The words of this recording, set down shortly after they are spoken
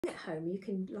at home, you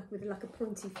can, like with like a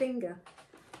pointy finger,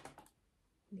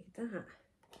 need that.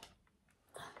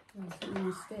 Oh, it's not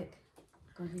going to stick.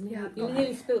 God, Yeah, you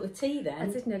nearly spilt the tea then. I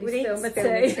did nearly We need spill to my spill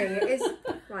the tea. It is.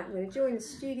 Right, I'm going to join the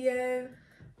studio.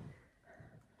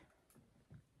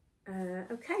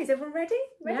 Okay, is everyone ready?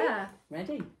 Ready? Yeah,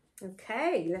 ready.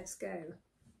 Okay, let's go.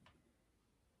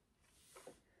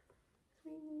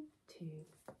 3, 2.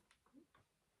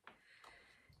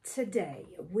 Today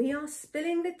we are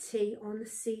spilling the tea on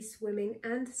sea swimming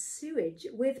and sewage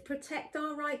with Protect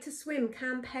Our Right to Swim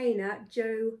campaigner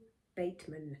Jo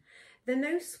Bateman. The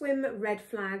no swim red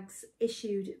flags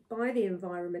issued by the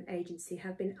Environment Agency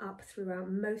have been up throughout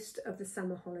most of the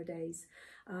summer holidays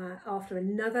after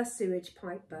another sewage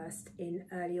pipe burst in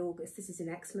early August. This is in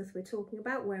Exmouth we're talking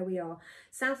about, where we are.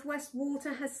 South West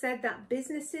Water has said that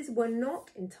businesses were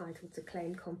not entitled to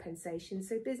claim compensation,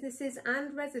 so businesses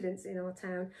and residents in our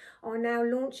town are now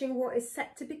launching what is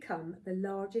set to become the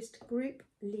largest group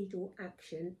legal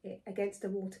action against a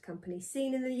water company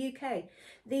seen in the UK.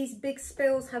 These big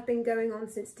spills have been going on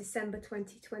since December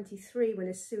 2023, when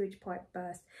a sewage pipe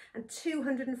burst and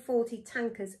 240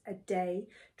 tankers a day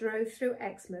drove through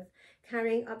Exmouth,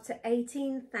 carrying up to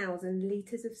 18,000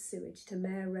 litres of sewage to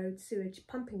Maer Road sewage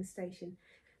pumping station,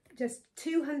 just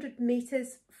 200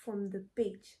 metres from the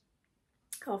beach,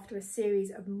 after a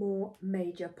series of more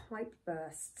major pipe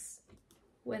bursts.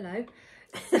 Willow.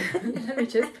 Let me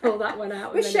just pull that one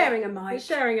out. We're sharing a mic. We're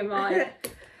sharing a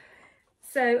mic.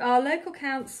 So our local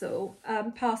council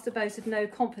passed a vote of no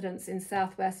confidence in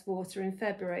South West Water in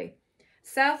February.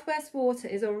 South West Water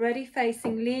is already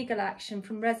facing legal action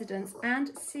from residents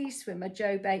and sea swimmer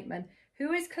Jo Bateman,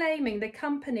 who is claiming the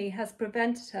company has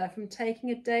prevented her from taking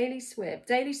a daily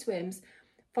swims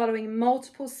following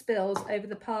multiple spills over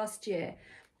the past year,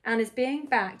 and is being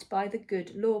backed by the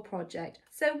Good Law Project.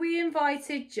 So we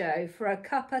invited Jo for a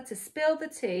cuppa to spill the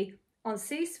tea on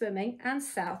sea swimming and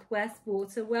South West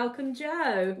Water. Welcome,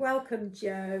 Jo. Welcome,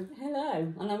 Jo.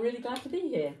 Hello, and I'm really glad to be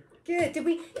here. Good. Did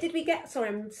we get, sorry,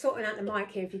 I'm sorting out the mic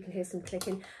here if you can hear some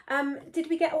clicking. Did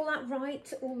we get all that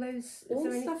right? All those, All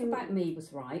the stuff about me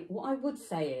was right. What I would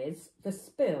say is the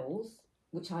spills,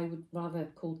 which I would rather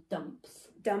call dumps.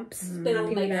 Spill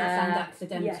makes it sound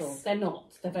accidental. Yes. They're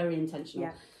not. They're very intentional.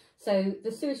 Yeah. So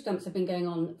the sewage dumps have been going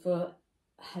on for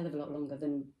a hell of a lot longer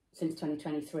than since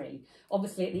 2023.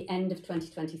 Obviously, at the end of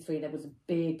 2023, there was a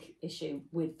big issue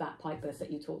with that pipe burst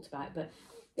that you talked about. But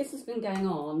this has been going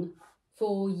on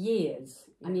for years.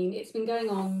 I mean, it's been going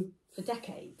on for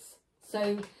decades.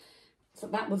 So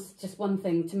that was just one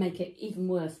thing to make it even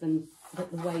worse than the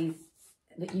way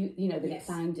that it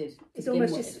sounded. It's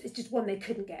almost it's just one they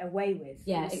couldn't get away with.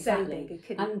 Yeah, exactly.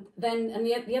 So big, and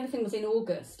the other thing was in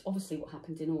August. Obviously, what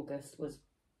happened in August was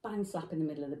bang slap in the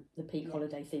middle of the peak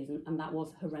holiday season, and that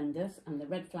was horrendous. And the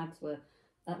red flags were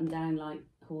up and down like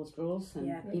horse draws,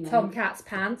 and Tomcat's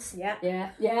pants. Yeah,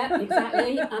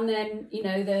 exactly. And then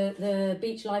the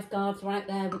beach lifeguards were out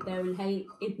there with their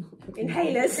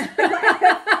inhalers.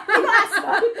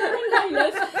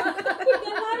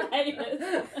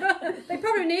 They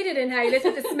probably needed inhalers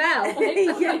with the smell.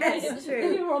 Yes, true.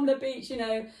 When you were on the beach,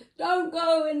 don't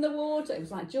go in the water. It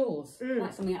was like Jaws,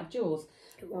 like something out of Jaws.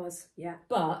 It was, yeah.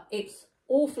 But it's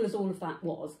awful as all of that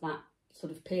was, that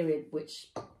sort of period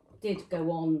which did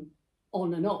go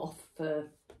on and off for,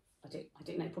 I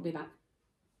don't know, probably about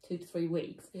 2 to 3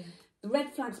 weeks. Yeah. The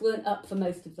red flags weren't up for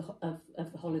most of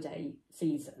the holiday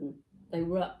season. They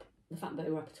were up. The fact that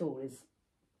they were up at all is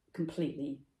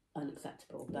completely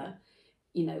unacceptable. But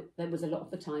there was a lot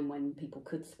of the time when people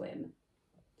could swim,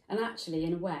 and actually,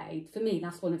 in a way, for me,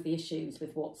 that's one of the issues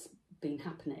with what's been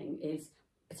happening, is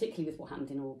particularly with what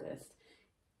happened in August.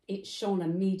 It shone a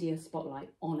media spotlight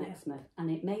on Exmouth, and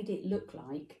it made it look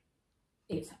like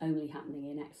it's only happening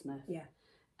in Exmouth. Yeah,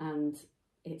 and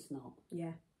it's not.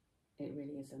 Yeah. It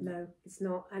really isn't. No, it's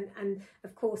not. And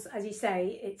of course, as you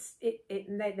say,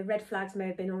 the red flags may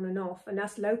have been on and off, and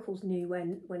us locals knew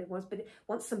when it was. But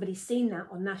once somebody's seen that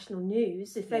on national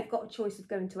news, if they've got a choice of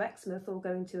going to Exmouth or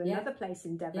going to another place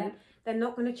in Devon, they're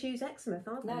not going to choose Exmouth,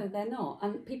 are they? No, they're not.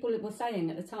 And people were saying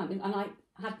at the time, and I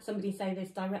had somebody say this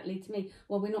directly to me,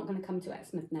 well, we're not going to come to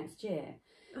Exmouth next year.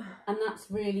 And that's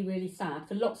really, really sad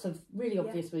for lots of really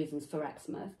obvious reasons for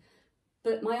Exmouth.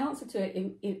 But my answer to it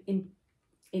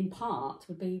in part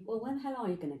would be, well, when the hell are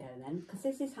you going to go then? Because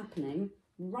this is happening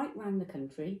right round the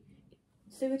country.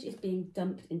 Sewage is being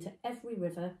dumped into every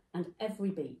river and every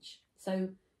beach. So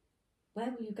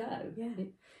where will you go? Yeah.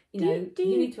 You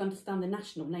need to understand the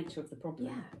national nature of the problem.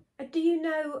 Yeah. Do you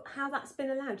know how that's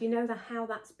been allowed? Do you know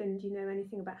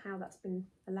anything about how that's been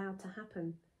allowed to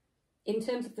happen? in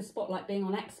terms of the spotlight being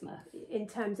on Exmouth. In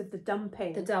terms of the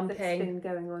dumping that's dumping. been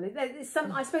going on. There's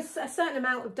some, I suppose a certain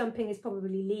amount of dumping is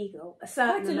probably legal.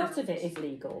 Quite a lot of it is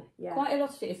legal. Yeah. Quite a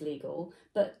lot of it is legal,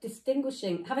 but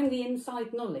having the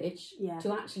inside knowledge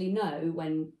to actually know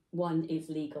when one is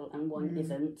legal and one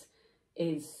isn't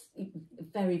is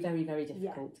very, very, very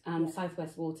difficult. And South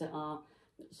West Water are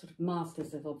sort of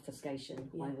masters of obfuscation,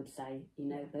 I would say. You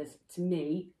know, there's, to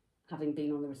me, having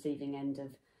been on the receiving end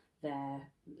of their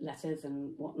letters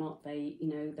and whatnot, they, you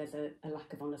know, there's a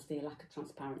lack of honesty, a lack of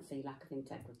transparency, lack of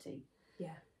integrity.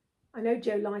 Yeah. I know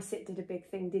Joe Lycett did a big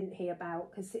thing, didn't he,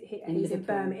 about, because he's Liverpool. in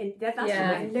Birmingham, that's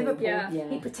Yeah. right, in Liverpool. Yeah.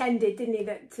 He pretended, didn't he,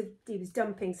 that he was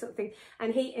dumping sort of thing,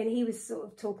 and he was sort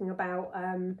of talking about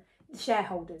the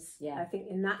shareholders. I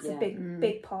think, and that's a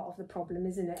big part of the problem,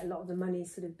 isn't it? A lot of the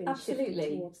money's sort of been shifted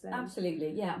towards them.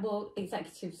 Absolutely, yeah. Well,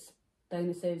 executives'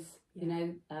 bonuses. You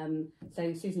know,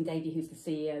 so Susan Davey, who's the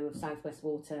CEO of South West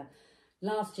Water,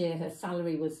 last year her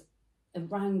salary was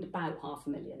around about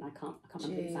 £500,000. I can't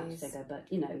remember the exact figure, but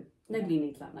you know, nobody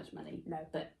needs that much money. No.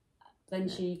 But then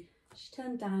she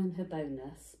turned down her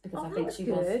bonus because I think was she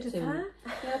good was of too. her.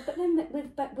 Yeah, but then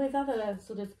with other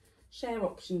sort of share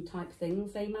option type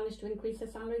things, they managed to increase her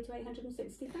salary to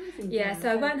 860,000. Yeah, so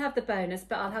I won't have the bonus,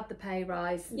 but I'll have the pay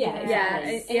rise. Yeah,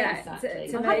 exactly.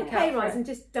 To I'll make have a pay up for rise it. and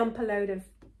just dump a load of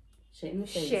shit in the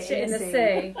sea. Shit in the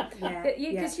sea. Yeah.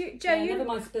 Because Joe, Yeah, never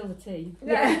mind spill the tea.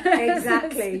 Yeah,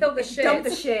 exactly. Spill the shit. Dump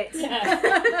the shit.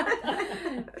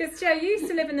 Because Joe, you used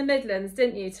to live in the Midlands,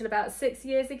 didn't you, till about 6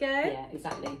 years ago? Yeah,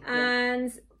 exactly.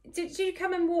 And did you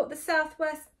come and walk the South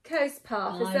West Coast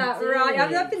Path? Is I that did. right?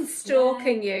 I've been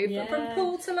stalking you Yeah. from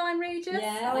Poole to Lyme Regis.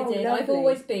 Yeah, Oh, I did. lovely. I've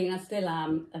always been, I still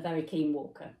am, a very keen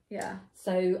walker. Yeah.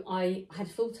 So I had a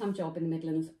full-time job in the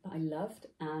Midlands that I loved,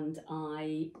 and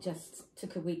I just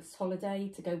took a week's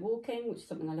holiday to go walking, which is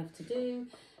something I love to do.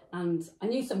 And I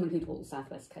knew someone who'd walked the South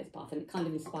West Coast Path, and it kind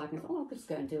of inspired me. I thought, I'll just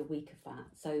go and do a week of that.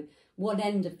 So one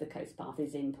end of the coast path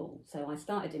is in Poole. So I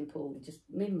started in Poole, just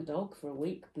me and my dog for a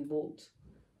week. We walked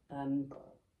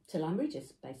to Lyme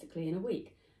Regis, basically, in a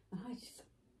week. And I just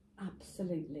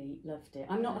absolutely loved it.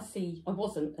 I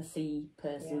wasn't a sea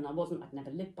person. I'd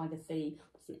never lived by the sea,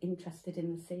 wasn't interested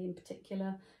in the sea in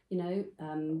particular, you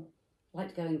know,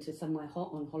 liked going to somewhere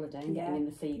hot on holiday and getting in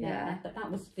the sea there, but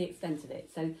that was the extent of it.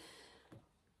 So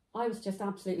I was just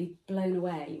absolutely blown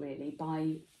away, really,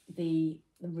 by the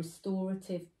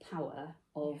restorative power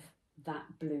of that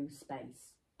blue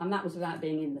space. And that was without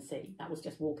being in the sea. That was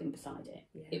just walking beside it.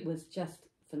 Yeah. It was just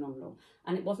phenomenal.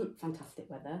 And it wasn't fantastic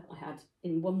weather.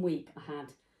 In 1 week, I had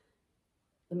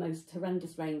the most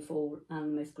horrendous rainfall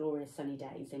and the most glorious sunny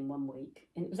days in 1 week.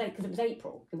 And it was because it was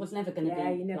April. It was never going to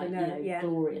be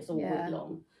glorious all week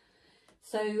long.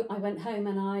 So I went home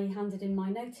and I handed in my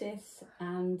notice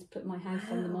and put my house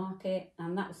on the market.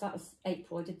 And that was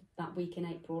April. I did that week in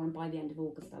April, and by the end of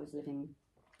August I was living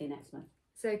in Exmouth.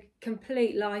 So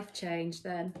complete life change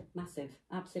then. Massive,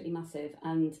 absolutely massive.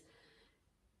 And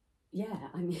yeah,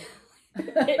 I mean, a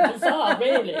bit bizarre,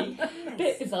 really. A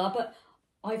bit bizarre, but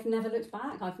I've never looked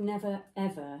back. I've never,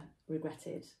 ever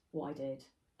regretted what I did.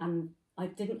 And I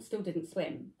still didn't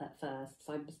swim at first.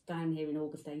 So I was down here in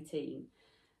August 18,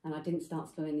 and I didn't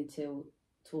start swimming until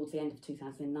towards the end of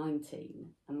 2019.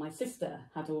 And my sister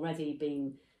had already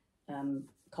been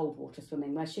cold water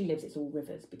swimming. Where she lives, it's all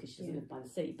rivers because she doesn't live by the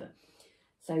sea. But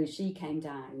so she came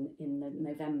down in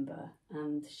November,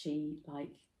 and she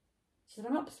said,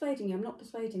 I'm not persuading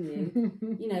you,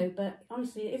 you know, but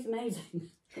honestly, it is amazing.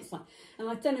 It's like, and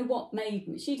I don't know what made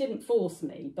me, she didn't force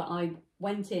me, but I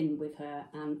went in with her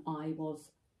and I was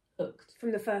hooked.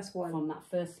 From the first one? From that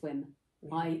first swim.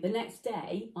 Yeah. The next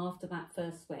day, after that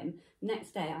first swim,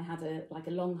 I had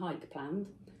a long hike planned.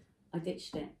 I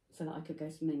ditched it so that I could go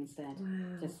swimming instead.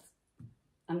 Wow.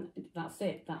 And that's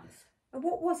it,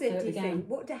 What was it? Do you think?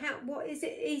 What is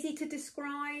it? Easy to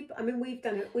describe? I mean, we've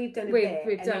done it. We've done. We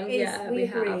agree.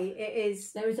 have. It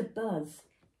is. There is a buzz.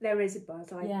 There is a buzz.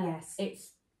 Yes.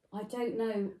 It's. I don't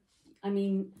know. I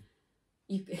mean,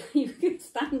 you can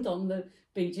stand on the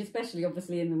beach, especially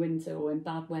obviously in the winter or in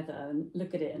bad weather, and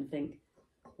look at it and think,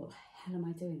 what the hell am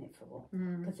I doing it for?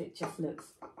 Because it just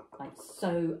looks like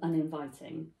so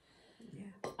uninviting.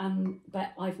 Yeah.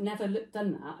 But I've never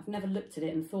done that. I've never looked at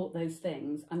it and thought those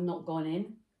things and not gone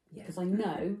in, because I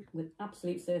know with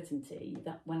absolute certainty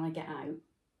that when I get out,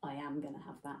 I am going to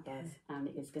have that buzz, and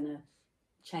it is going to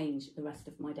change the rest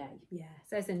of my day. Yeah.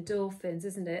 So it's endorphins,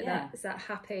 isn't it? Yeah. It's that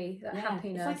happiness.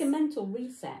 It's like a mental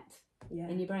reset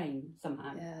in your brain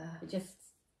somehow. Yeah. It just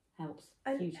helps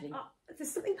hugely.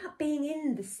 There's something about being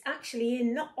in this,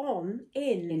 not on,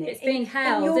 in. It's being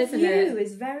held, and your isn't it? view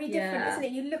is very different, isn't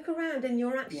it? You look around and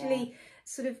you're actually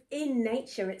sort of in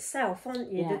nature itself,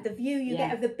 aren't you? Yeah. The view you Yeah.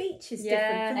 get of the beach is Yeah,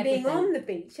 different from being everything. on the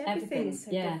beach. Everything is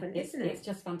so yeah, different, isn't it? It's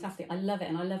just fantastic. I love it,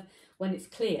 and I love when it's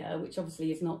clear, which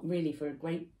obviously is not really for a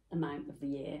great amount of the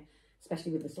year,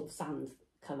 especially with the sort of sand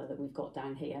colour that we've got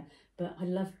down here. But I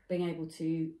love being able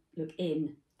to look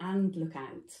in and look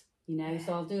out, you know.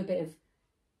 So I'll do a bit of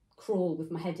crawl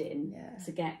with my head in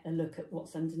to get a look at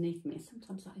what's underneath me.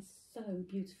 Sometimes that is so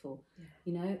beautiful,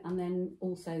 you know, and then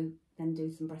also then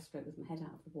do some breaststroke with my head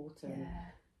out of the water and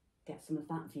get some of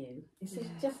that view. It's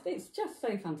just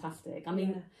so fantastic. I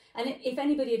mean, and if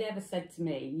anybody had ever said to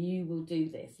me, you will do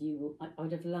this, I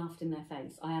would have laughed in their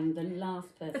face. I am the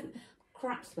last person.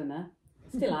 Crap swimmer,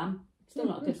 still am. Still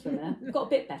not a good swimmer. Got a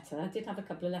bit better. I did have a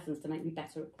couple of lessons to make me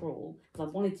better at crawl because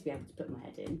I wanted to be able to put my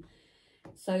head in.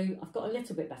 So I've got a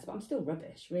little bit better, but I'm still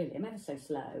rubbish, really. I'm ever so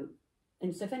slow.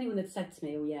 And so if anyone had said to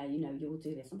me, oh yeah, you know, you'll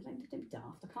do this, I'm like, don't be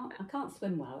daft. I can't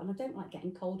swim well, and I don't like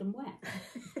getting cold and wet.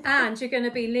 And you're going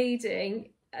to be leading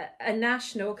a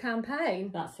national campaign.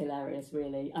 That's hilarious,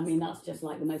 really. I mean, that's just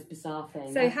like the most bizarre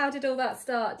thing. So how did all that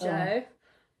start, Jo?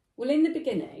 Well, in the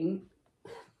beginning,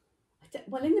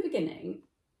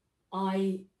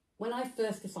 when I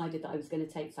first decided that I was going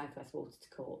to take South West Water to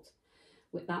court,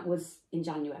 that was in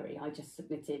January. I just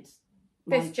submitted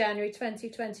This January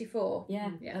 2024. Yeah.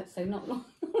 So not long.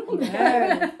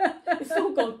 No. It's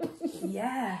all gone.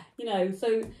 Yeah. You know,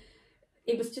 so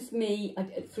it was just me.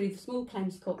 Through the small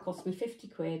claims court, cost me 50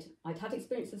 quid. I'd had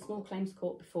experience of the small claims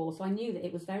court before, so I knew that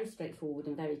it was very straightforward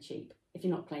and very cheap if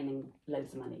you're not claiming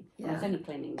loads of money. I was only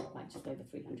claiming like just over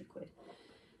 300 quid.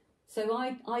 So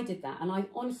I did that, and I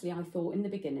thought in the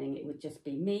beginning it would just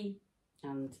be me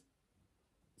and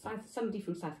somebody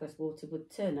from South West Water would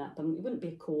turn up, and it wouldn't be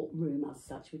a courtroom as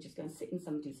such. We'd just go and sit in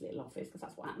somebody's little office, because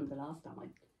that's what happened the last time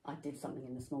I did something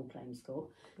in the small claims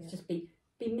court. It's just be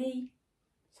me,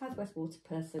 South West Water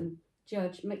person,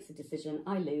 judge makes a decision,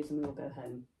 I lose, and we all go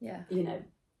home. Yeah. You know,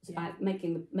 it's about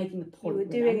making the point. You were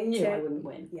doing I knew I wouldn't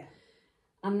win. Yeah.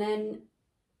 And then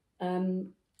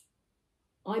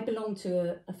I belong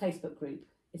to a Facebook group,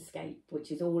 Escape, which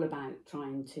is all about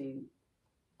trying to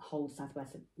hold South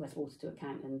West Water to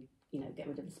account and, you know, get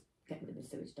rid of the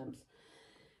sewage dumps.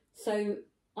 So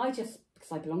because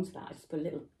I belong to that, I just put a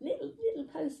little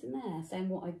post in there saying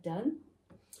what I'd done.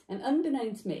 And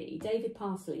unbeknown to me, David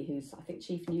Parsley, who's I think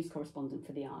chief news correspondent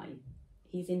for the Eye,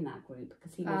 he's in that group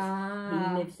because he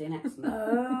lives in Exmouth.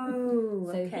 Oh,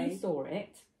 so okay. he saw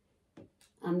it,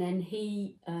 and then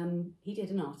he did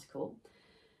an article.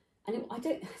 And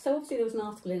so obviously there was an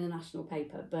article in a national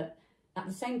paper, but at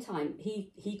the same time,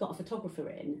 he got a photographer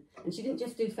in, and she didn't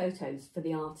just do photos for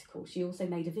the article, she also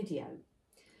made a video.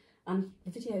 And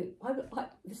the video,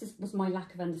 was my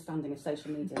lack of understanding of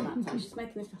social media at that time. She's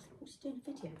making this, I was like, what's she doing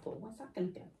a video for? Where's that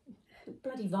going to go?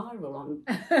 Bloody viral on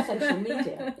social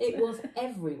media. It was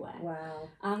everywhere. Wow.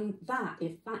 And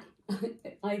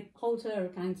I hold her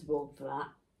accountable for that,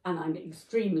 and I'm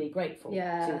extremely grateful to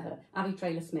her. Abby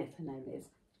Traylor-Smith, her name is.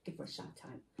 Give her a shout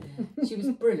out. She was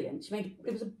brilliant.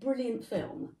 It was a brilliant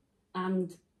film,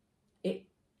 and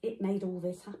it made all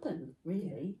this happen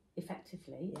really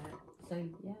effectively. Yeah. So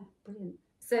yeah, brilliant.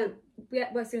 So I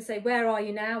was going to say, where are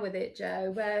you now with it,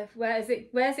 Jo? Where's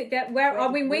it get? I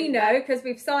mean, we know because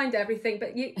we've signed everything,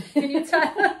 but can you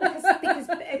tell? because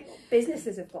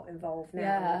businesses have got involved now.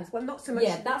 Yeah. Well, not so much.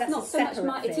 Yeah, that's not so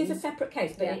much. It is a separate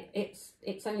case, but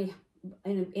it's only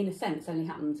in a sense only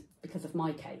happened because of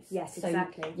my case. Yes, so,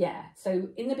 exactly. Yeah. So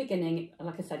in the beginning,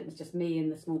 like I said, it was just me in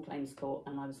the small claims court,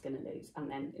 and I was going to lose, and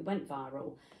then it went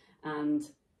viral, and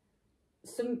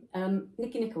some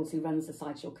Nikki Nichols, who runs the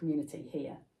Sideshow community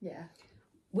here. Yeah.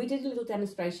 We did a little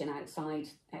demonstration outside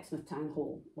Exmouth Town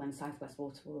Hall when South West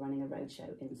Water were running a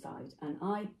roadshow inside, and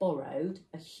I borrowed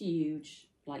a huge,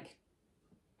 like,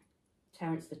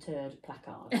 Terence the Turd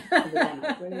placard for the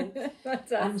demo. Brilliant.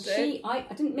 And I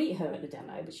didn't meet her at the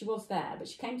demo, but she was there. But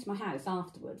she came to my house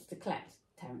afterwards to collect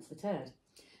Terence the Turd.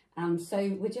 And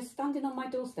so we're just standing on my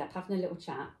doorstep having a little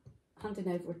chat, handing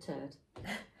over a turd.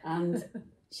 And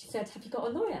she said, have you got a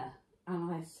lawyer?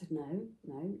 And I said, no.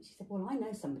 She said, well, I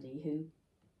know somebody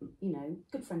who, you know,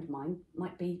 good friend of mine,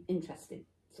 might be interested,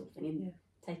 sort of thing, in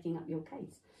taking up your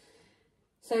case.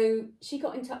 So she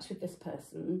got in touch with this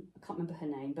person, I can't remember her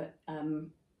name, but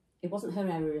it wasn't her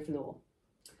area of law.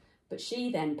 But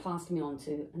she then passed me on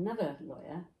to another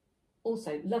lawyer,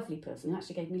 also lovely person, who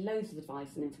actually gave me loads of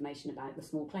advice and information about the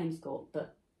small claims court,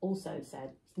 but also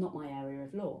said, it's not my area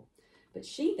of law. But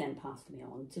she then passed me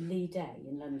on to Lee Day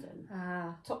in London,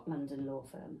 top London law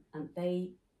firm, and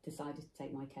they decided to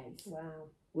take my case. Wow.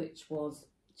 Which was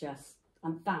just,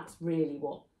 and that's really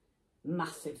what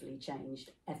massively changed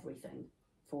everything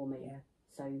for me. Yeah.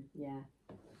 So yeah,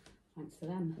 thanks to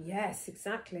them. Yes,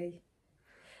 exactly.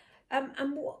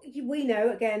 And what we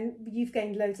know, again, you've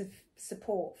gained loads of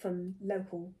support from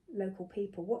local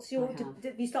people. What's your?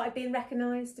 Have you started being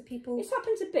recognised? Do people? It's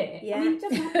happened a bit. Yeah. I mean, it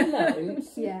doesn't happen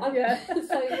loads. Yeah.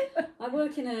 So I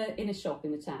work in a shop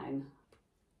in the town.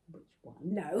 Which one?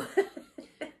 No.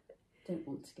 Don't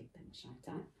want to give them a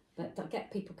shout out. But I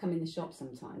get people come in the shop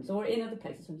sometimes, or in other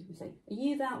places, when people say, "Are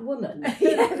you that woman?"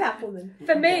 Yeah, that woman.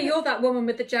 For me, you're that woman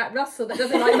with the Jack Russell that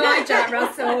doesn't like my Jack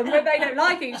Russell, and they don't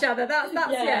like each other. That's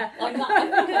yeah. I think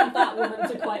I'm that woman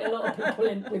to quite a lot of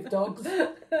people with dogs.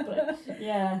 But,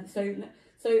 yeah, so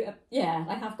yeah,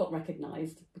 I have got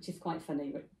recognised, which is quite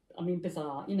funny. I mean,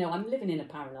 bizarre. You know, I'm living in a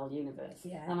parallel universe,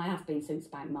 and I have been since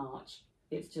about March.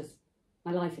 It's just,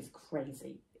 my life is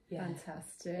crazy. Yeah.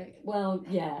 Fantastic. Well,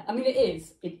 yeah. I mean, it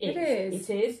is. It is.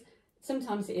 It is.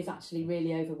 Sometimes it is actually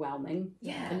really overwhelming.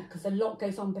 Yeah. Because a lot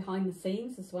goes on behind the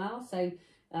scenes as well. So,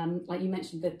 like you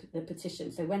mentioned, the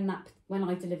petition. So when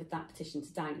I delivered that petition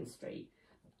to Downing Street,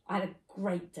 I had a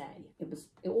great day. It was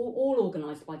all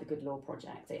organised by the Good Law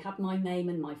Project. It had my name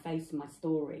and my face and my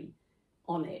story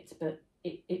on it, but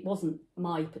it wasn't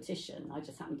my petition. I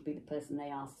just happened to be the person they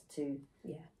asked to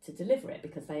deliver it,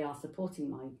 because they are supporting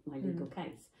my legal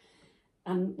case.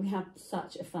 And we had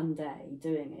such a fun day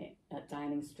doing it at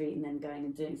Downing Street, and then going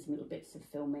and doing some little bits of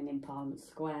filming in Parliament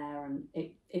Square, and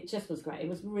it just was great. It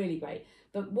was really great.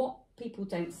 But what people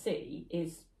don't see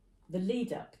is the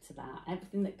lead up to that,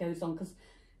 everything that goes on, because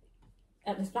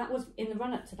that was in the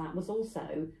run up to that was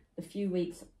also the few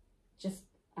weeks just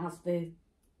as the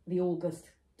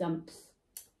August dumps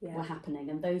were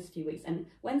happening, and those few weeks. And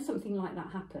when something like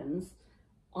that happens,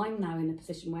 I'm now in a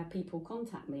position where people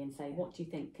contact me and say, "What do you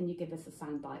think? Can you give us a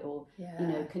soundbite? Or you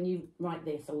know, can you write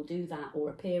this or do that or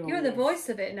appear on You're this?" the voice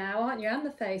of it now, aren't you? And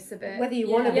the face of it. Whether you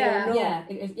want to be or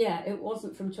not. It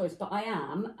wasn't from choice, but I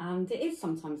am, and it is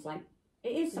sometimes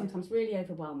really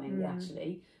overwhelming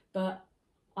actually. But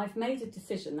I've made a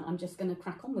decision that I'm just going to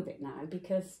crack on with it now,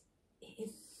 because it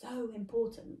is so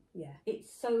important. Yeah, it's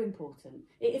so important.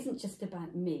 It isn't just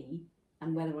about me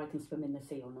and whether I can swim in the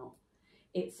sea or not.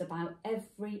 It's about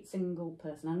every single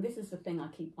person, and this is the thing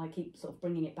I keep sort of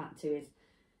bringing it back to, is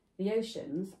the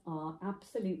oceans are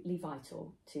absolutely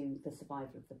vital to the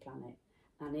survival of the planet.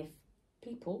 And if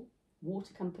people,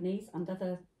 water companies and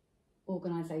other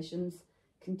organisations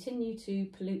continue to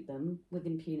pollute them with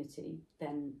impunity,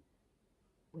 then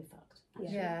we're fucked.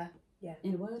 Actually. Yeah.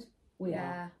 In a word, we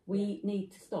are. We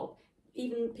need to stop.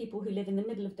 Even people who live in the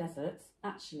middle of deserts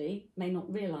actually may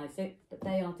not realise it, but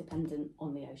they are dependent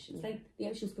on the oceans. The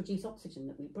oceans produce oxygen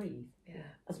that we breathe,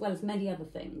 as well as many other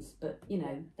things, but you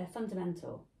know, they're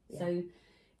fundamental. So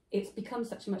it's become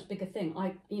such a much bigger thing.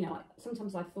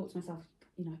 Sometimes I've thought to myself,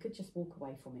 you know, I could just walk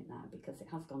away from it now, because it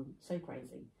has gone so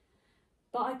crazy.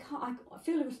 But I can't. I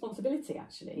feel a responsibility,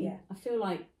 actually. I feel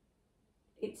like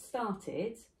it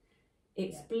started,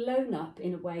 it's blown up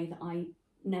in a way that I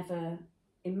never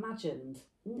imagined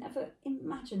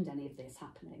any of this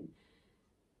happening.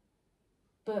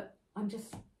 But I'm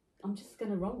just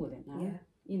going to roll with it now.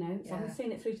 You know, so I'm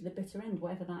seeing it through to the bitter end,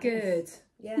 whatever that is.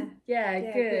 Good.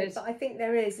 Good. But I think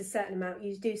there is a certain amount,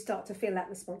 you do start to feel that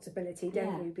responsibility,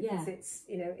 don't you? Because it's,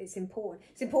 you know, it's important.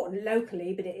 It's important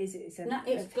locally, but it's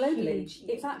globally. Huge,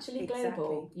 it's actually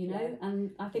global, you know,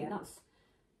 and I think that's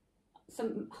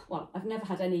I've never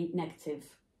had any negative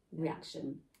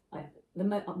reaction.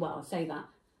 I'll say that.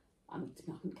 I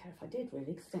wouldn't care if I did,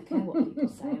 really, because I don't care what people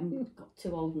say. I'm got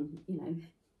too old and, you know,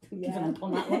 given up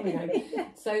on that long ago.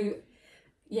 So,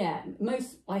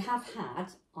 I have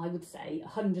had, I would say,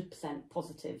 100%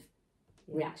 positive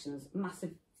reactions,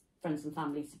 massive friends and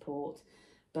family support,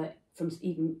 but from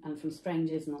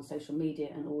strangers and on social media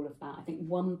and all of that. I think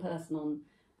one person on,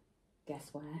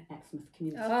 guess where, Exmouth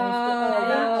Community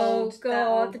Facebook.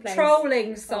 God, the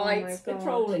trolling site. The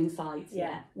trolling site,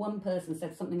 One person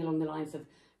said something along the lines of,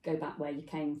 "Go back where you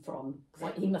came from,"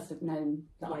 because he must have known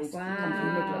that I'd come from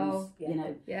the Midlands, you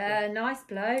know. Yeah, nice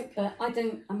bloke. But I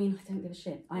don't give a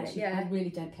shit. I really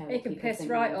don't care. He can piss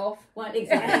right off. Well,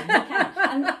 exactly. He can.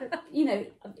 And you know,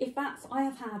 if that's,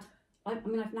 I've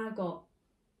now got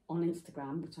on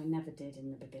Instagram, which I never did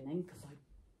in the beginning, because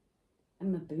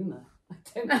I'm a boomer.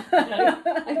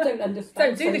 I don't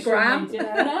understand. Don't do the gram. Media.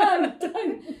 No,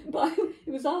 don't. But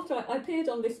it was after I appeared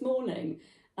on This Morning,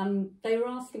 and they were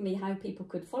asking me how people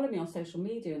could follow me on social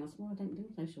media, and I said, "Well, I don't do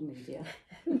social media."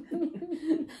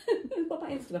 What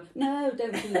about Instagram? No,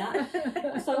 don't do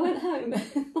that. So I went home.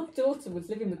 My daughter was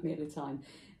living with me at the time,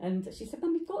 and she said,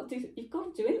 "Mum, you've got to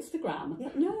do Instagram." I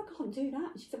said, "No, I can't do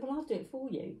that." And she said, "Well, I'll do it for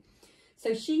you."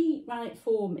 So she ran it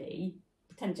for me,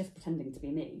 just pretending to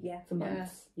be me for Yeah.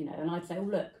 months, you know. And I'd say, oh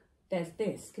look, there's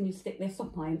this. Can you stick this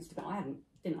on my Instagram? I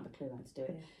didn't have a clue how to do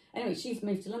it. Yeah. Anyway, she's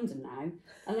moved to London now,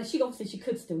 and she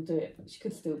could still do it. She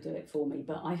could still do it for me,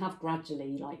 but I have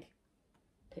gradually like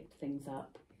picked things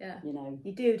up. Yeah. You know,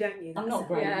 You do, don't you? I'm That's not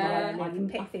great, Yeah. but I you can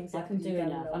pick things I up can as do you go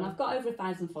enough, and along. I've got over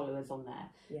 1,000 followers on there.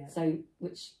 Yeah. So,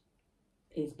 which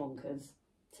is bonkers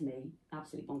to me,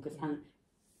 absolutely bonkers, Yeah. and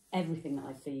everything that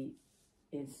I see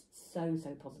is so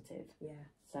positive. Yeah.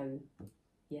 So,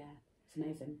 yeah, it's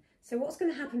amazing. So what's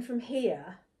going to happen from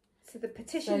here? So the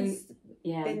petition's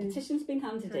Yeah, been the petition's been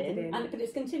handed in. handed in. But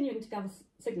it's continuing to gather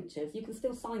signatures. You can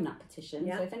still sign that petition.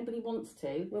 Yeah. So if anybody wants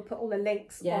to, We'll put all the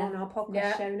links Yeah. on our podcast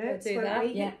Yeah, show notes. we'll do won't that.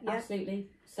 we? yeah, absolutely.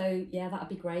 So yeah, that'd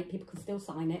be great. People can still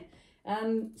sign it.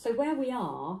 So where we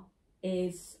are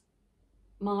is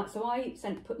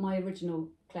I put my original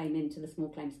claim into the Small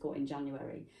Claims Court in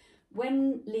January.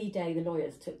 When Lee Day, the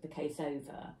lawyers, took the case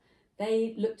over,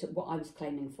 they looked at what I was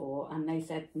claiming for and they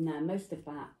said, no, most of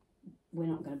that we're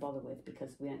not going to bother with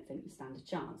because we don't think you stand a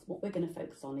chance. What we're going to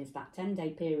focus on is that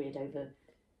 10-day period over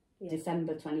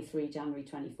December 23, January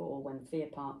 24, when Fear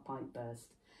Park pipe burst.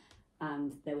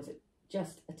 And there was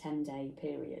just a 10-day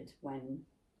period when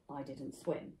I couldn't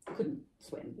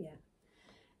swim. Yeah.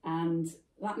 And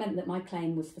that meant that my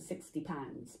claim was for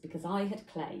 £60 because I had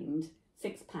claimed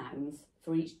 £6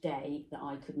 for each day that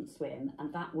I couldn't swim,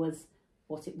 and that was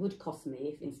what it would cost me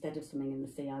if instead of swimming in the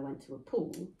sea I went to a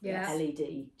pool. Yes.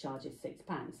 LED charges £6.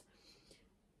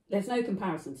 There's no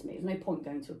comparison to me. There's no point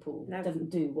going to a pool. No. It doesn't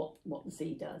do what the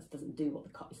sea does. Doesn't do what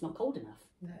it's not cold enough.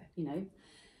 No. You know.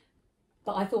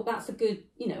 But I thought that's a good,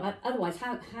 you know. Otherwise,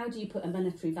 how do you put a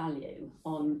monetary value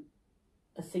on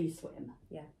a sea swim?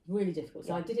 Yeah. Really difficult.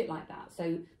 So Yeah. I did it like that.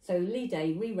 So Lee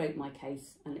Day rewrote my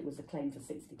case, and it was a claim for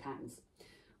 £60,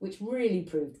 which really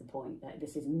proved the point that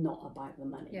this is not about the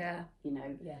money. Yeah. You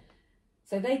know. Yeah.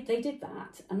 So they did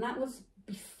that, and that was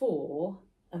before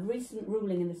a recent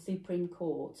ruling in the Supreme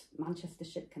Court, Manchester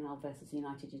Ship Canal versus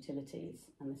United Utilities,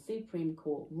 and the Supreme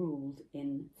Court ruled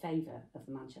in favour of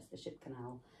the Manchester Ship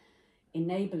Canal,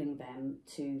 enabling them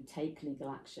to take legal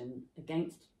action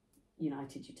against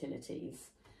United Utilities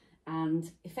and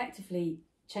effectively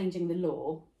changing the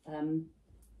law. I mean,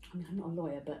 I'm not a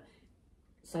lawyer, but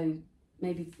so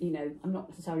maybe, you know, I'm not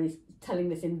necessarily telling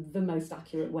this in the most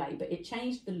accurate way, but it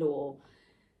changed the law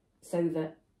so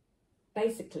that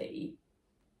basically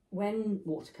when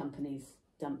water companies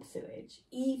dump sewage,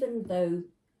 even though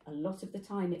a lot of the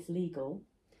time it's legal,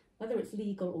 whether it's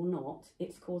legal or not,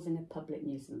 it's causing a public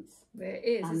nuisance. It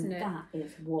is, and isn't it? that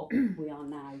is what we are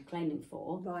now claiming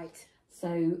for. Right.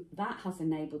 So that has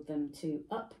enabled them to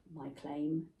up my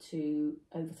claim to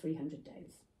over 300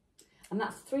 days. And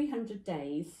that's 300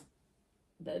 days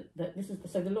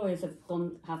so the lawyers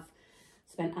have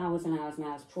spent hours and hours and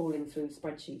hours trawling through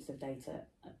spreadsheets of data.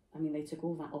 I mean, they took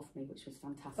all that off me, which was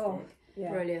fantastic. Oh, yeah.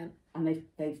 Brilliant. And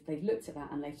they've looked at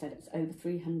that and they've said it's over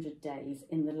 300 days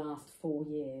in the last 4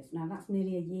 years. Now that's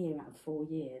nearly a year out of 4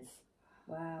 years.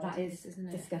 Wow. That is isn't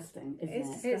it? disgusting, isn't It's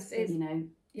it? disgusting. You know,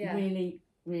 Yeah. really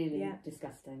Yeah.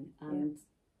 disgusting. And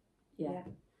yeah.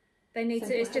 They need So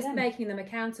to, it's for just them- making them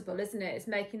accountable, isn't it? It's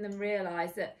making them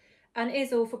realise that, and it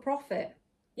is all for profit.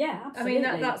 Yeah, I absolutely.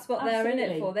 mean, that's what they're in it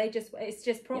Absolutely. for. It's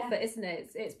just profit, isn't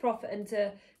it? It's profit and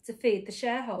to feed the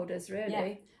shareholders, really.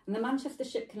 Yeah. And the Manchester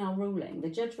Ship Canal ruling, the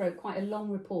judge wrote quite a long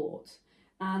report,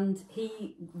 and I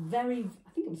think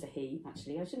it was a he,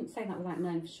 actually. I shouldn't say that without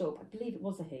knowing for sure, but I believe it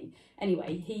was a he.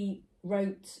 Anyway, he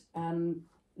wrote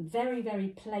very, very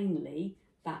plainly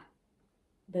that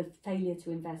the failure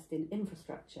to invest in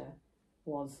infrastructure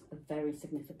was a very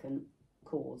significant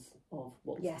cause of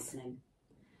what was happening.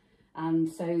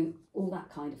 And so all that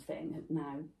kind of thing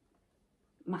now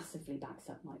massively backs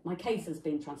up my case has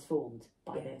been transformed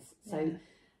by this. So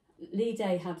Lee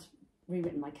Day had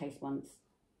rewritten my case once.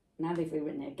 Now they've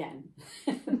rewritten it again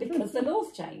because the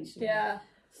law's changed. Yeah.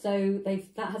 So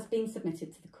that has been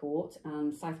submitted to the court,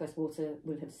 and South West Water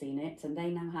will have seen it, and they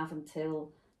now have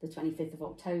until the 25th of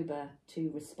October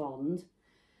to respond,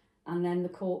 and then the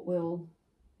court will,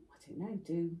 I don't know,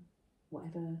 do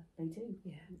whatever they do.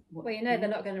 Yeah. Well, they're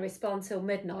not going to respond till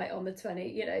midnight on the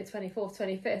 24th,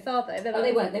 25th, are they?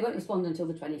 They won't. They won't respond until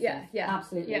the 25th. Yeah, yeah,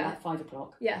 absolutely. yeah. Like 5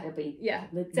 o'clock. Yeah, it'll be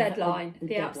the deadline, the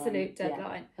deadline. absolute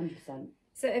deadline. Yeah, 100%.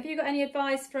 So have you got any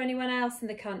advice for anyone else in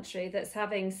the country that's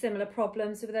having similar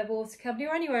problems with their water company,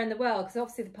 or anywhere in the world? Because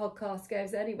obviously the podcast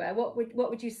goes anywhere. What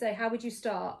would you say? How would you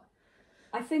start?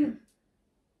 I think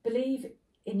believe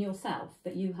in yourself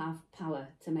that you have power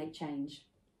to make change,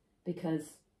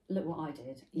 because look what I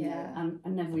did. You know, I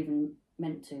never even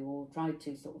meant to or tried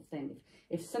to, sort of thing.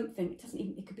 If something,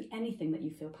 it could be anything that you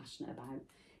feel passionate about.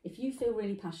 if you feel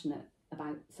really passionate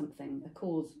about something, a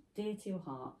cause dear to your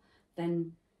heart,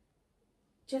 then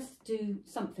just do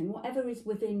something, whatever is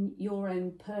within your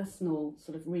own personal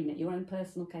sort of remit, your own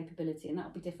personal capability, and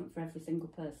that'll be different for every single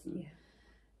person. Yeah.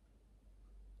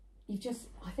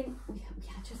 I think we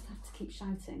just have to keep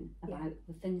shouting about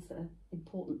the things that are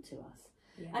important to us.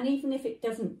 Yeah. And even if it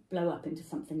doesn't blow up into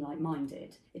something like mine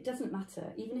did, it doesn't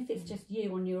matter. Even if it's just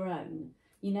you on your own,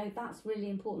 you know, that's really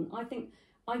important. I think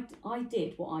I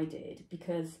did what I did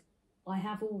because I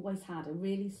have always had a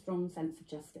really strong sense of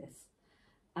justice,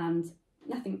 and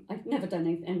I've never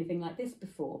done anything like this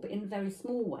before, but in very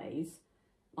small ways,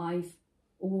 I've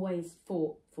always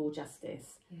fought for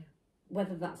justice,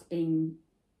 whether that's been,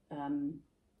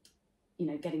 you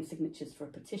know, getting signatures for a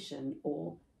petition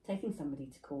or taking somebody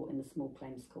to court in the small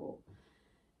claims court.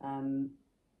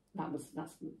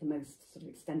 That's the most sort of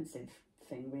extensive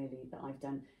thing really that I've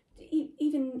done.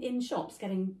 Even in shops,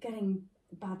 getting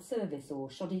bad service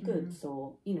or shoddy goods,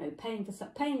 or, you know, paying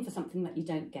for something that you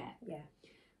don't get. Yeah.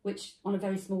 Which on a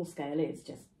very small scale is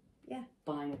just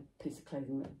buying a piece of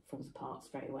clothing that falls apart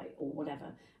straight away or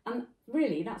whatever. And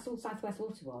really, that's all South West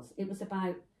Water was. It was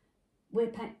about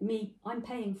I'm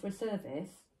paying for a service.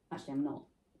 Actually, I'm not.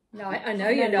 No, I know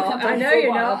you're not. I know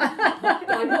you're not.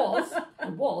 I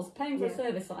was paying for a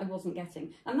service that I wasn't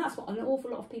getting, and that's what an awful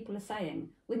lot of people are saying.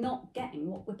 We're not getting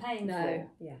what we're paying for.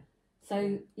 Yeah.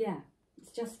 So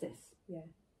it's justice. Yeah.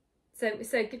 So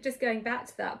just going back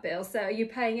to that, Bill, so are you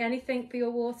paying anything for your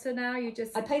water now?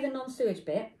 I pay the non-sewage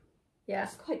bit. Yeah.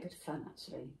 It's quite good fun,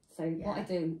 actually. So what I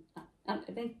do,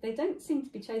 and they don't seem to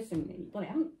be chasing me. Well,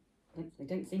 they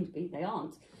don't seem to be, they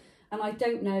aren't. And I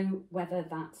don't know whether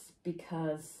that's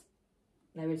because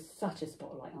there is such a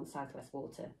spotlight on South West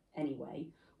Water anyway,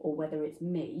 or whether it's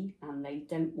me and they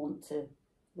don't want to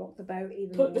rock the boat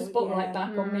even put the spotlight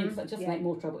back on me, so just make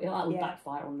more trouble. That'll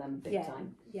backfire on them big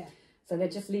time. Yeah. So they're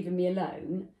just leaving me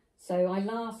alone. So I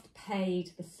last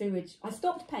paid the sewage. I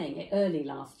stopped paying it early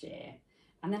last year,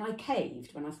 and then I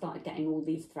caved when I started getting all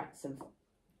these threats of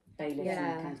bailiffs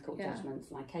and county court judgments,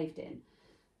 and I caved in.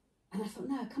 And I thought,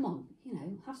 no, come on, you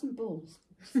know, have some balls,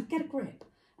 just get a grip,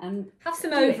 and have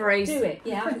some ovaries. Do it,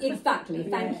 yeah, exactly.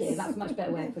 Thank you. That's a much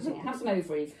better way of putting it. Have some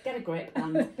ovaries, get a grip,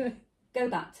 and go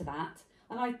back to that.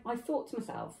 And I thought to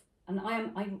myself, and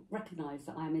I recognise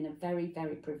that I am in a very,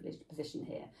 very privileged position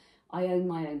here. I own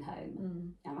my own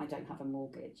home and I don't have a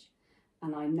mortgage.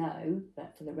 And I know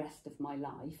that for the rest of my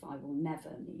life, I will never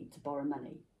need to borrow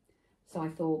money. So I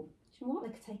thought, do you know what?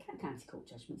 They could take out county court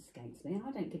judgments against me and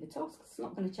I don't give a toss because it's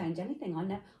not going to change anything.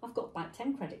 I've got about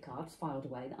 10 credit cards filed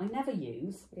away that I never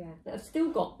use, that are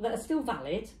still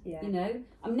valid. You know,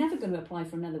 I'm never going to apply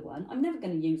for another one. I'm never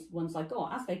going to use ones I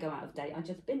got. As they go out of date, I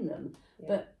just bin them.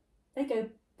 But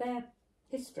they're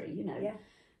history, you know. Yeah.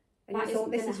 And you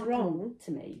thought, this is wrong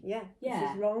to me. Yeah.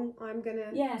 This is wrong. I'm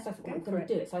gonna. Yeah. So I thought, I'm gonna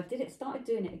do it. So I did it. Started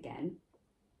doing it again,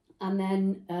 and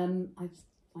then I was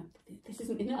like, this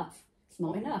isn't enough. It's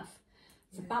not enough.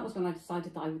 So that was when I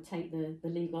decided that I would take the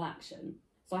legal action.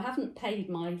 So I haven't paid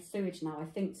my sewage now, I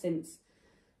think, since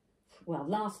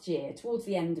last year, towards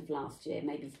the end of last year,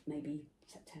 maybe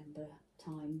September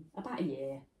time, about a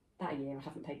year. I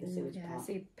haven't paid the sewage part.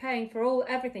 So you're paying for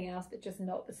everything else, but just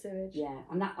not the sewage. Yeah,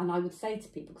 and I would say to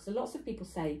people, because lots of people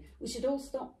say we should all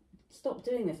stop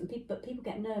doing this, but people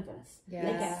get nervous. Yeah.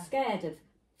 They get scared of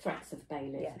threats of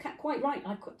bailiffs. Yeah. Quite right,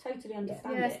 I totally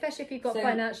understand it. Yeah, especially if you've got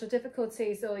financial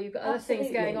difficulties or you've got other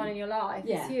things going on in your life.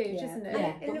 Yeah. It's huge, isn't it?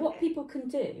 Yeah. But what people can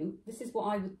do, this is what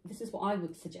I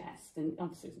would suggest, and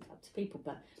obviously it's up to people,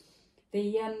 but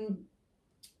the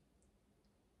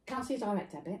cancel your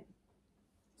direct debit.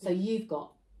 So you've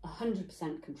got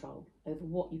 100% control over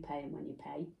what you pay and when you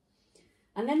pay.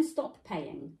 And then stop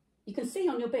paying. You can see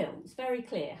on your bill, it's very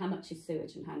clear how much is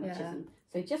sewage and how much isn't.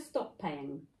 So just stop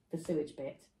paying the sewage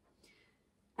bit.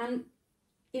 And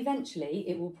eventually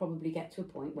it will probably get to a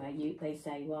point where they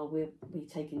say, well, we're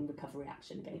taking recovery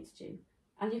action against you.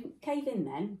 And you can cave in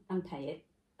then and pay it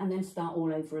and then start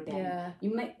all over again.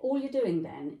 Yeah. All you're doing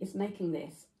then is making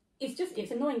this. It's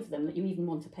annoying for them that you even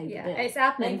want to pay the bill. It's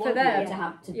admin for them. They want you to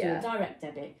have to do a direct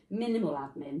debit, minimal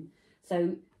admin.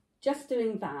 So just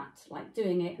doing that, like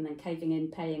doing it and then caving in,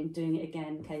 paying, doing it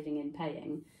again, caving in,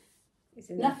 paying,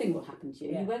 nothing will happen to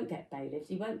you. You won't get bailiffs,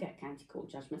 you won't get county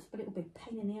court judgments, but it will be a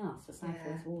pain in the arse for South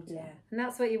West Water. Yeah. And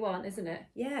that's what you want, isn't it?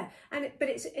 Yeah. But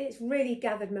it's really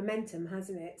gathered momentum,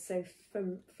 hasn't it? So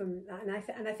from that,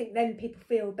 and I think then people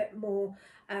feel a bit more.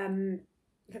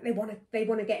 They want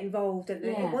to get involved,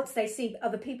 and once they see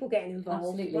other people getting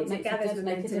involved, once it gathers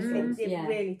momentum, it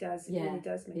really does. It really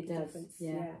does make a difference.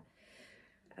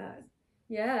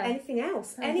 Yeah. Anything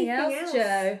else? Anything else,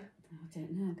 Jo? I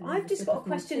don't know. I've just got a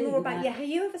question more about, have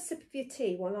you ever sip of your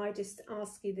tea while I just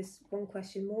ask you this one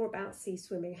question more about sea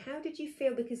swimming? How did you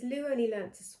feel? Because Lou only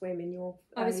learnt to swim in your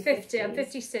I was 50, I'm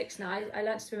 56 now. I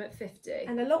learnt to swim at 50.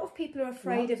 And a lot of people are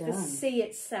afraid of the sea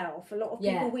itself. A lot of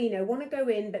people we know want to go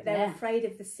in, but they're afraid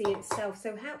of the sea itself.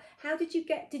 So how did you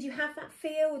have that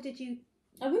fear, or did you...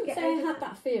 I wouldn't say I had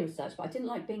that fear as such, but I didn't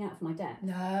like being out of my depth.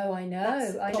 No, I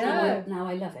know. Now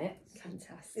I love it.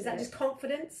 Fantastic. Is that just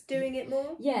confidence, doing it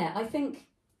more? Yeah, I think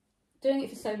doing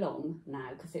it for so long now,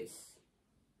 because it's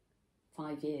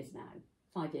 5 years now.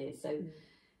 5 years. So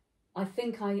I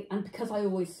think and because I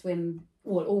always swim,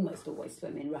 or almost always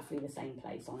swim in roughly the same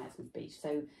place on Exmouth Beach.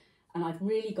 So, and I've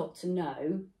really got to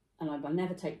know, and I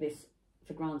never take this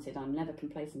for granted, I'm never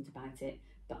complacent about it,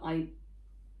 but I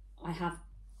have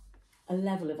a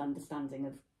level of understanding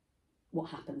of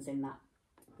what happens in that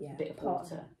bit of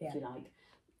water, if you like.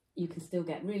 You can still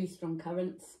get really strong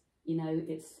currents. You know,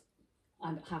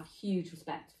 I have huge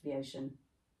respect for the ocean,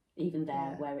 even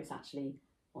there where it's actually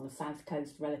on the south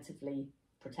coast, relatively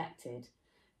protected.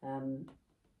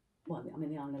 Well, I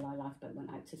mean, the Isle of Lie lifeboat went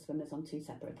out to swimmers on 2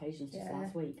 separate occasions just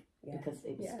last week because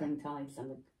it was spring tides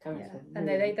and the currents were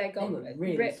really, and they got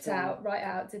really ripped strong. right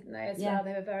out, didn't they, as well?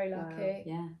 They were very lucky.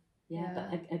 Yeah,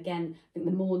 but again, I think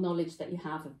the more knowledge that you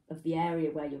have of the area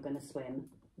where you're going to swim,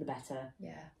 the better.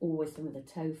 Yeah. Always swim with a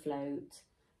tow float.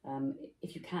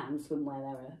 If you can, swim where there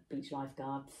are beach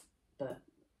lifeguards, but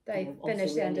they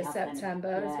finish the end of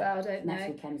September as well, don't they? Next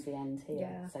weekend's the end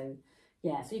here.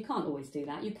 Yeah. So you can't always do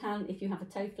that. You can, if you have a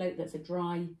tow float that's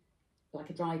like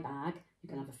a dry bag, you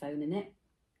can have a phone in it.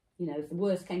 You know, if the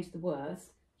worst came to the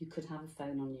worst, you could have a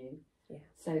phone on you. Yeah.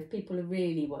 So if people are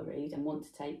really worried and want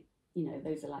to take, you know,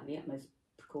 those are like the utmost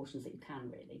precautions that you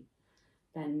can really,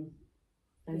 then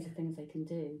those are things they can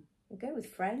do. Go with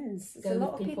friends. Go a with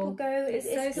lot of people go. It's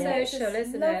so social,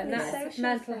 isn't it? And that's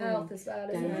mental thing. health as well,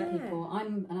 isn't Go it? with people.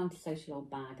 I'm an antisocial old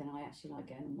bag, and I actually like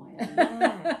going on my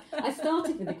own. I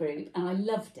started with a group, and I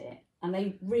loved it, and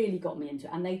they really got me into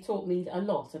it, and they taught me a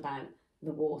lot about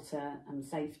the water and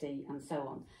safety and so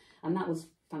on, and that was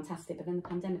fantastic. But then the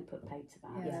pandemic put paid to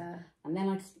that, and then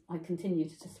I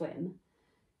continued to swim,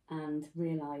 and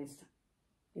realised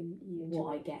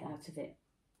what I get out of it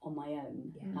on my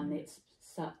own, and it's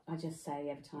I just say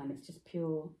every time, it's just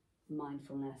pure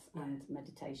mindfulness and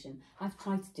meditation. I've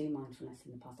tried to do mindfulness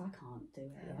in the past. I can't do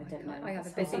it. I don't know. I have a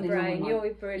busy brain. You're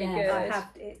really good. I have.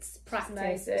 It's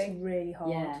practice. It's really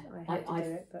hard. Yeah, I have to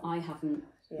do it, but I haven't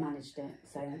managed it.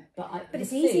 So, but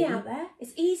it's easy out there.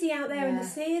 It's easy out there in the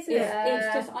sea, isn't it?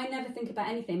 It's just I never think about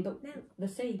anything but the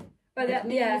sea. Well,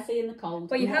 me and the sea in the cold.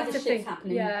 Well, you have to think.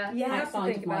 Happening You have to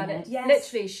think about it. Yes.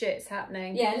 Literally, shit's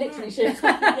happening. Yeah, literally shit's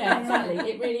happening. Yeah, exactly.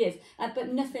 It really is. But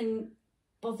nothing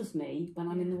bothers me when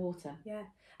I'm in the water. Yeah.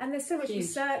 And there's so much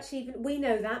research, even we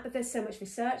know that, but there's so much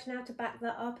research now to back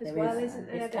that up as well, isn't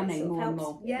there? It's coming more and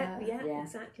more. Yeah,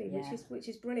 exactly. Which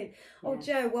is brilliant. Oh,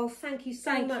 Jo, well, thank you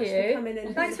so much for coming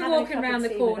in. Thanks for walking around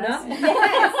the corner.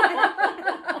 Yes.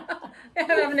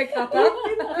 Having a cuppa.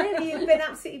 You've been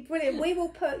absolutely brilliant. We will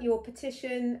put your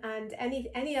petition and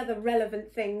any other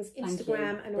relevant things,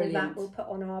 Instagram and all that, we'll put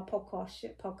on our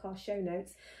podcast show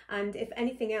notes. And if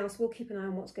anything else, we'll keep an eye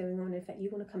on what's going on. In fact, you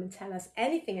want to come and tell us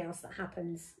anything else that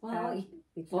happens. Well,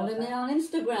 follow me on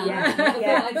Instagram.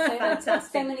 Yeah, I'd say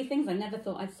fantastic. So many things I never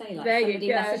thought I'd say. Like there somebody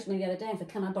you go. messaged me the other day and said,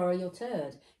 "Can I borrow your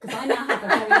turd?" Because I now have a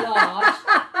very large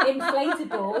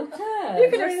inflatable turd. You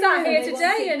could have sat here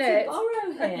today in it.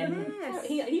 Borrow him. Yes.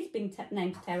 He's been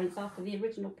named Terence after the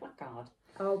original placard.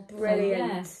 Oh,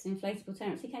 brilliant. So, inflatable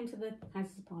Terence. He came to the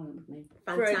Houses of Parliament with me.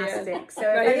 Fantastic. Brilliant. So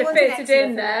well, he'd have fitted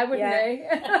in there, wouldn't he?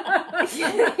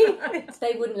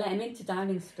 They wouldn't let him into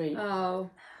Downing Street. Oh.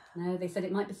 No, they said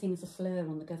it might be seen as a slur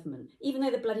on the government. Even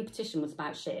though the bloody petition was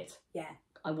about shit. Yeah.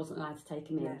 I wasn't allowed to take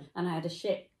him in. And I had a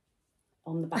shit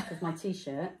on the back of my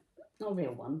T-shirt. Not a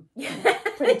real one.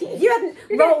 Pretty. You hadn't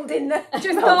rolled in the...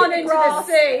 Just gone into the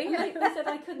sea. And they said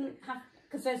I couldn't have...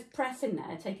 Because there's press in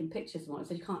there taking pictures and all.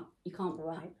 So you can't,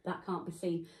 that can't be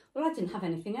seen. Well, I didn't have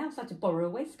anything else. I had to borrow a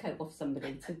waistcoat off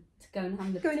somebody to go and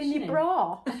hand the Going in your petition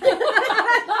bra.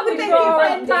 That would be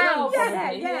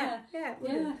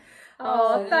Yeah.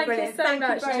 Oh, thank you so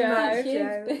much, very Jo. much,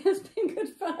 Jo. It's been good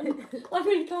fun. I'm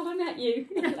really glad I met you.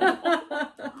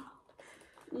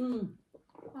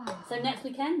 So next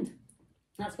weekend,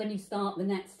 that's when you start the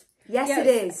next. Yes, it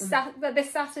is. This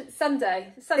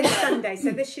Sunday. This Sunday.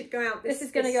 So this should go out. This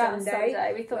is going to go out on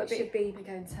Sunday. We thought it should be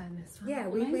going 10 this one. Yeah,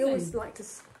 we always like to,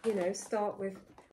 start with